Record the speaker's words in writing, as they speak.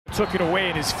Took it away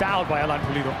and is fouled by Alan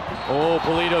Pulido. Oh,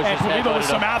 Pulido just Pulido with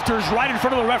some afters right in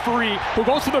front of the referee, who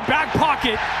goes to the back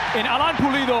pocket, and Alan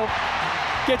Pulido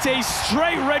gets a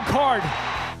straight red card.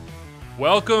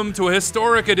 Welcome to a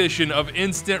historic edition of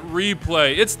Instant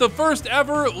Replay. It's the first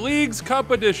ever Leagues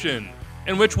Cup edition,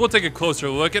 in which we'll take a closer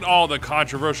look at all the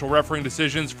controversial refereeing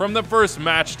decisions from the first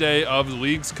match day of the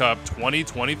Leagues Cup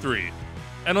 2023.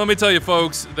 And let me tell you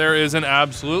folks, there is an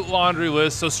absolute laundry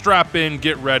list, so strap in,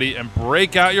 get ready, and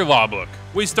break out your law book.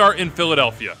 We start in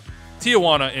Philadelphia.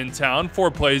 Tijuana in town, 4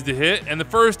 plays to hit, and the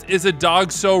first is a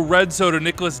dog-so red-so to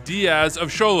Nicolas Diaz of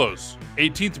Xolos.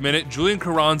 18th minute, Julian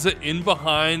Carranza in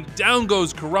behind, down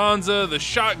goes Carranza, the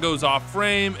shot goes off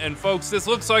frame, and folks, this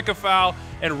looks like a foul,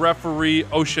 and referee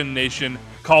Ocean Nation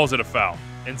calls it a foul.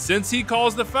 And since he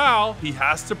calls the foul, he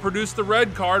has to produce the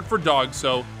red card for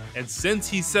dog-so, and since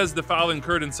he says the foul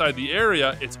occurred inside the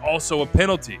area, it's also a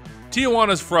penalty.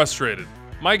 Tijuana's frustrated.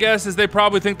 My guess is they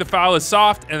probably think the foul is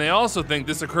soft, and they also think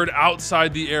this occurred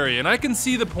outside the area, and I can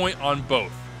see the point on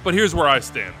both. But here's where I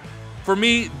stand. For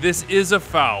me, this is a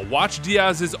foul. Watch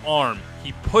Diaz's arm.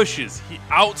 He pushes, he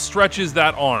outstretches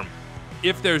that arm.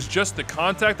 If there's just the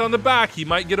contact on the back, he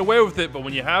might get away with it, but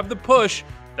when you have the push,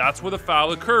 that's where the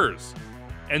foul occurs.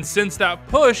 And since that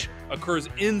push occurs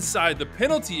inside the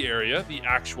penalty area, the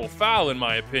actual foul in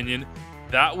my opinion,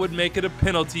 that would make it a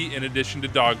penalty in addition to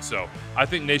dog-so. I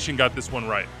think Nation got this one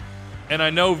right. And I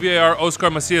know VAR Oscar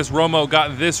Macias Romo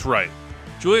got this right.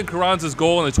 Julian Carranza's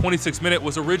goal in the 26th minute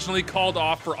was originally called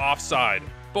off for offside.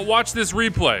 But watch this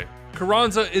replay.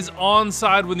 Carranza is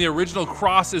onside when the original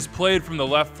cross is played from the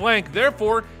left flank,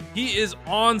 therefore he is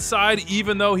onside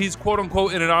even though he's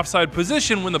quote-unquote in an offside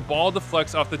position when the ball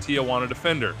deflects off the Tijuana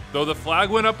defender. Though the flag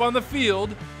went up on the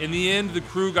field, in the end the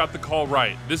crew got the call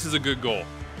right. This is a good goal.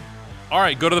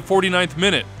 Alright, go to the 49th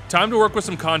minute. Time to work with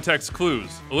some context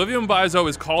clues. Olivier Mbaizo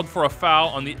is called for a foul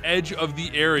on the edge of the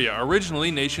area.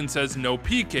 Originally, Nation says no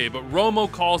PK, but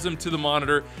Romo calls him to the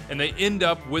monitor and they end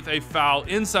up with a foul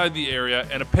inside the area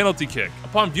and a penalty kick.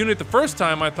 Upon viewing it the first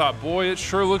time, I thought, boy, it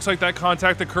sure looks like that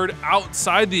contact occurred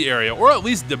outside the area, or at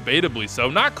least debatably so.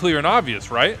 Not clear and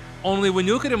obvious, right? Only when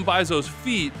you look at Mbaizo's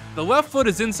feet, the left foot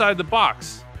is inside the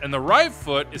box, and the right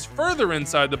foot is further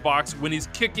inside the box when he's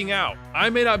kicking out. I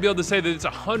may not be able to say that it's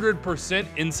 100%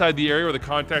 inside the area where the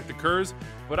contact occurs,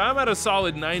 but I'm at a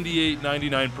solid 98,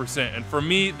 99%, and for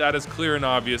me, that is clear and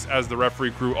obvious, as the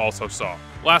referee crew also saw.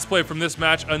 Last play from this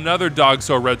match, another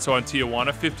dog-so red-so on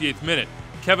Tijuana, 58th minute.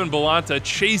 Kevin Balanta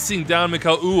chasing down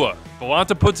Mikel Ua.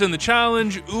 Balanta puts in the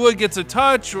challenge, Ua gets a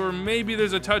touch, or maybe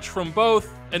there's a touch from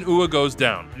both, and Ua goes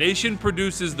down. Nation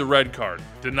produces the red card.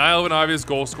 Denial of an obvious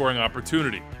goal-scoring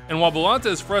opportunity. And while Balanta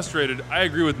is frustrated, I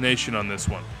agree with Nation on this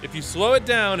one. If you slow it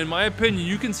down, in my opinion,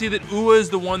 you can see that Ua is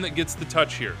the one that gets the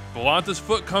touch here. Balanta's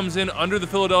foot comes in under the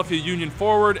Philadelphia Union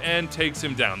forward and takes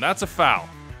him down. That's a foul.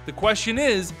 The question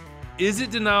is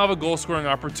it denial of a goal-scoring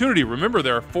opportunity? Remember,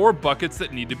 there are 4 buckets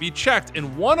that need to be checked,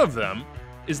 and one of them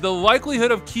is the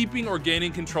likelihood of keeping or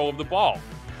gaining control of the ball.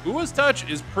 Ua's touch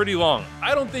is pretty long.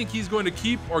 I don't think he's going to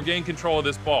keep or gain control of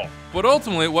this ball. But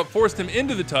ultimately, what forced him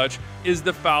into the touch is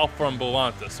the foul from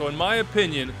Balanta. So in my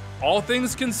opinion, all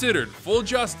things considered, full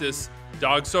justice,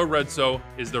 dog-so, red-so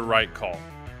is the right call.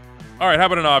 All right, how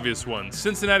about an obvious one?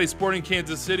 Cincinnati Sporting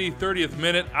Kansas City, 30th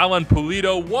minute, Alan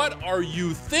Pulido. What are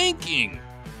you thinking?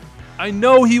 I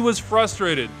know he was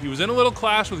frustrated. He was in a little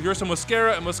clash with Yerson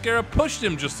Mosquera, and Mosquera pushed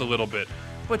him just a little bit.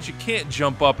 But you can't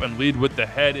jump up and lead with the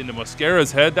head into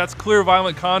Mosquera's head. That's clear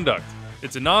violent conduct.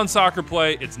 It's a non-soccer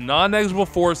play. It's non-negligible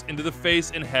force into the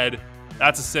face and head.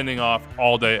 That's a sending off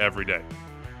all day, every day.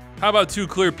 How about 2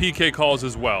 clear PK calls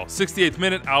as well? 68th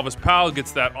minute, Alvis Powell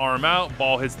gets that arm out.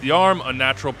 Ball hits the arm,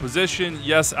 unnatural position.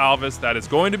 Yes, Alvis, that is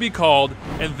going to be called.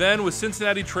 And then with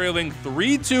Cincinnati trailing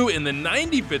 3-2 in the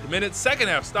 95th minute, second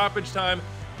half stoppage time,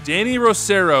 Danny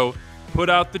Rosero put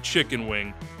out the chicken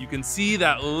wing. You can see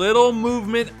that little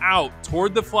movement out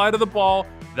toward the flight of the ball.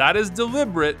 That is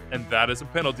deliberate, and that is a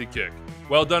penalty kick.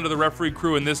 Well done to the referee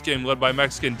crew in this game, led by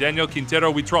Mexican Daniel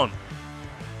Quintero Huitron.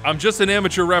 I'm just an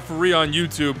amateur referee on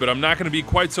YouTube, but I'm not going to be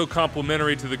quite so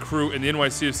complimentary to the crew in the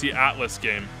NYCFC Atlas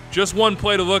game. Just one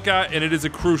play to look at, and it is a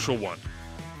crucial one.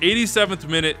 87th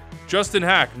minute, Justin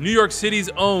Hack, New York City's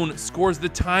own, scores the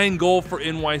tying goal for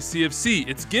NYCFC.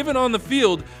 It's given on the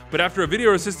field, but after a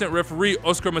video assistant referee,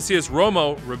 Oscar Macias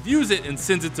Romo, reviews it and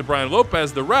sends it to Brian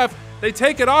Lopez, the ref, they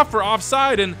take it off for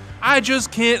offside, and I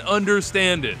just can't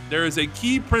understand it. There is a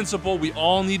key principle we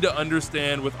all need to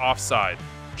understand with offside.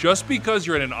 Just because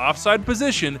you're in an offside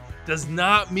position does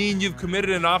not mean you've committed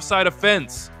an offside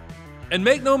offense. And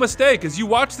make no mistake, as you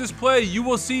watch this play, you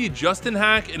will see Justin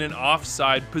Hack in an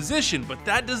offside position, but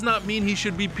that does not mean he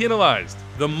should be penalized.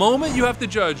 The moment you have to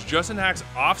judge Justin Hack's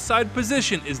offside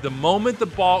position is the moment the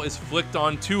ball is flicked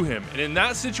on to him. And in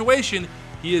that situation,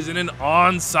 he is in an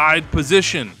onside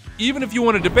position. Even if you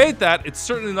want to debate that, it's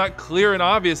certainly not clear and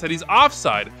obvious that he's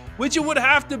offside, which it would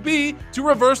have to be to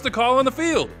reverse the call on the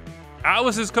field.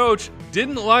 Atlas's coach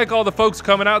didn't like all the folks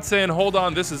coming out saying, hold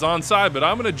on, this is onside, but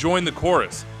I'm going to join the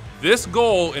chorus. This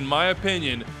goal, in my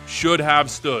opinion, should have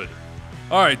stood.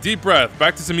 All right, deep breath.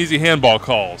 Back to some easy handball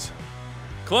calls.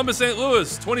 Columbus St.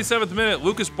 Louis, 27th minute,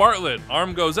 Lucas Bartlett.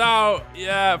 Arm goes out.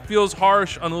 Yeah, it feels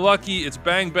harsh, unlucky. It's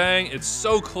bang, bang. It's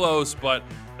so close, but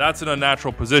that's an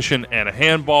unnatural position and a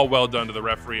handball. Well done to the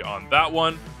referee on that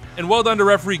one. And well done to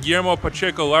referee Guillermo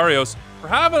Pacheco Larios for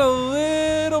having a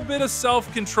little bit of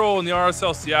self-control in the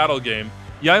RSL Seattle game.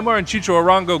 Yaimar and Chicho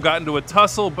Arango got into a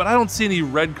tussle, but I don't see any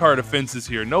red card offenses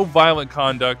here. No violent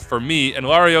conduct for me, and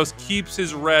Larios keeps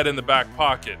his red in the back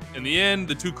pocket. In the end,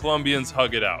 the two Colombians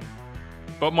hug it out.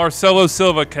 But Marcelo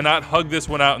Silva cannot hug this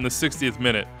one out in the 60th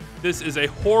minute. This is a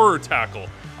horror tackle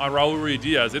on Raul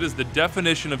Ruidiaz. It is the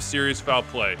definition of serious foul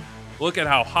play. Look at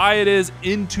how high it is,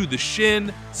 into the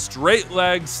shin, straight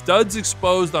leg, studs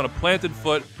exposed on a planted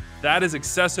foot. That is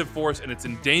excessive force, and it's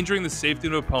endangering the safety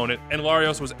of an opponent, and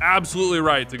Larios was absolutely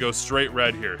right to go straight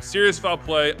red here. Serious foul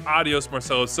play, adios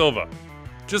Marcelo Silva.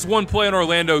 Just one play in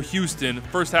Orlando, Houston,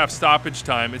 first half stoppage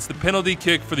time. It's the penalty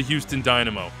kick for the Houston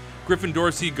Dynamo. Griffin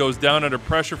Dorsey goes down under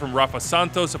pressure from Rafa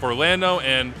Santos of Orlando,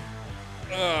 and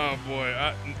oh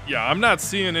boy, I'm not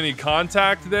seeing any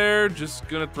contact there. Just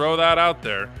gonna throw that out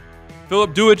there.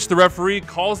 Philip Duich, the referee,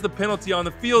 calls the penalty on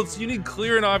the field, so you need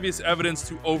clear and obvious evidence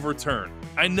to overturn.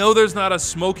 I know there's not a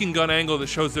smoking gun angle that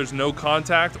shows there's no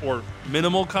contact, or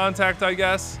minimal contact, I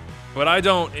guess, but I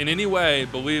don't in any way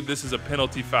believe this is a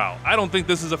penalty foul. I don't think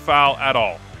this is a foul at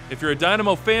all. If you're a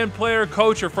Dynamo fan, player,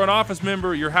 coach, or front office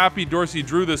member, you're happy Dorsey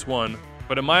drew this one,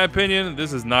 but in my opinion,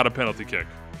 this is not a penalty kick.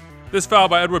 This foul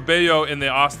by Edward Bello in the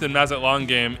Austin Mazatlan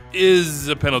game is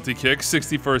a penalty kick,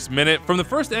 61st minute. From the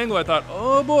first angle, I thought,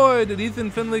 oh boy, did Ethan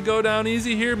Finley go down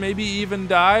easy here? Maybe even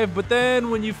dive. But then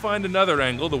when you find another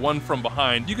angle, the one from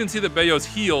behind, you can see that Bello's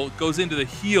heel goes into the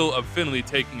heel of Finley,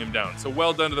 taking him down. So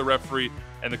well done to the referee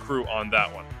and the crew on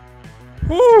that one.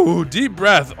 Whew, deep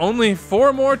breath. Only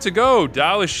 4 more to go.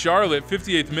 Dallas Charlotte,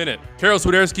 58th minute. Karol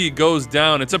Swiderski goes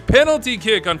down. It's a penalty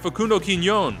kick on Facundo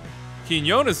Quignon.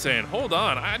 Quignon is saying, hold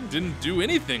on, I didn't do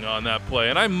anything on that play,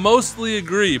 and I mostly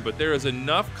agree, but there is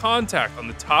enough contact on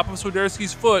the top of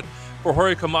Swiderski's foot for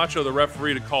Jorge Camacho, the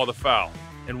referee, to call the foul.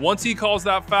 And once he calls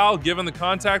that foul, given the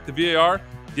contact, the VAR,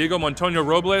 Diego Montoño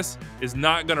Robles is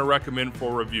not going to recommend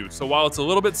for review. So while it's a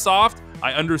little bit soft,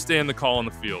 I understand the call on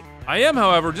the field. I am,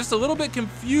 however, just a little bit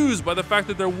confused by the fact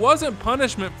that there wasn't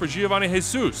punishment for Giovanni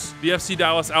Jesus, the FC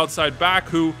Dallas outside back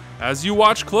who, as you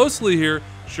watch closely here,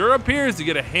 sure appears to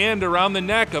get a hand around the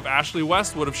neck of Ashley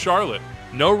Westwood of Charlotte.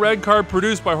 No red card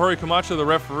produced by Jorge Camacho, the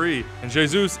referee, and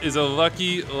Jesus is a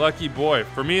lucky, lucky boy.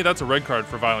 For me, that's a red card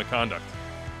for violent conduct.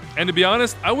 And to be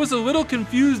honest, I was a little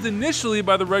confused initially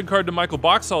by the red card to Michael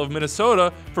Boxall of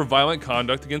Minnesota for violent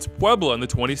conduct against Puebla in the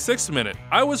 26th minute.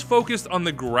 I was focused on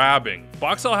the grabbing.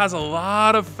 Boxall has a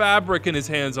lot of fabric in his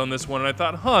hands on this one, and I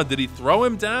thought, did he throw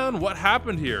him down? What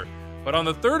happened here? But on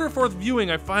the 3rd or 4th viewing,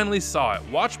 I finally saw it.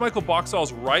 Watch Michael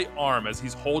Boxall's right arm as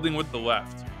he's holding with the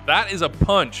left. That is a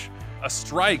punch, a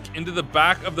strike into the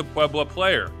back of the Puebla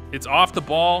player. It's off the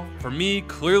ball. For me,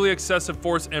 clearly excessive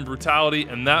force and brutality,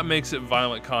 and that makes it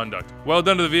violent conduct. Well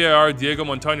done to the VAR, Diego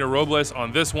Montoño Robles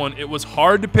on this one. It was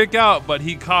hard to pick out, but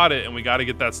he caught it, and we got to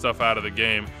get that stuff out of the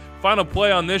game. Final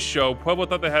play on this show, Puebla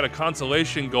thought they had a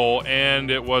consolation goal,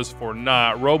 and it was for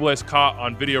naught. Robles caught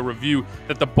on video review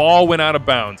that the ball went out of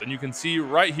bounds, and you can see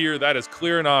right here, that is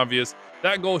clear and obvious.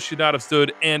 That goal should not have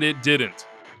stood, and it didn't.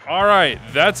 All right,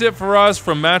 that's it for us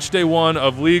from match day 1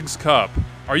 of Leagues Cup.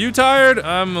 Are you tired?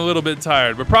 I'm a little bit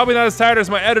tired, but probably not as tired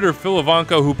as my editor, Phil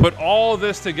Ivanko, who put all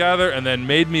this together and then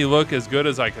made me look as good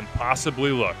as I can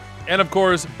possibly look. And of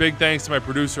course, big thanks to my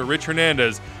producer, Rich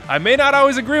Hernandez. I may not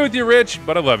always agree with you, Rich,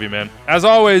 but I love you, man. As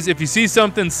always, if you see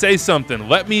something, say something.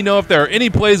 Let me know if there are any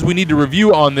plays we need to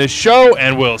review on this show,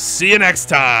 and we'll see you next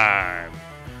time.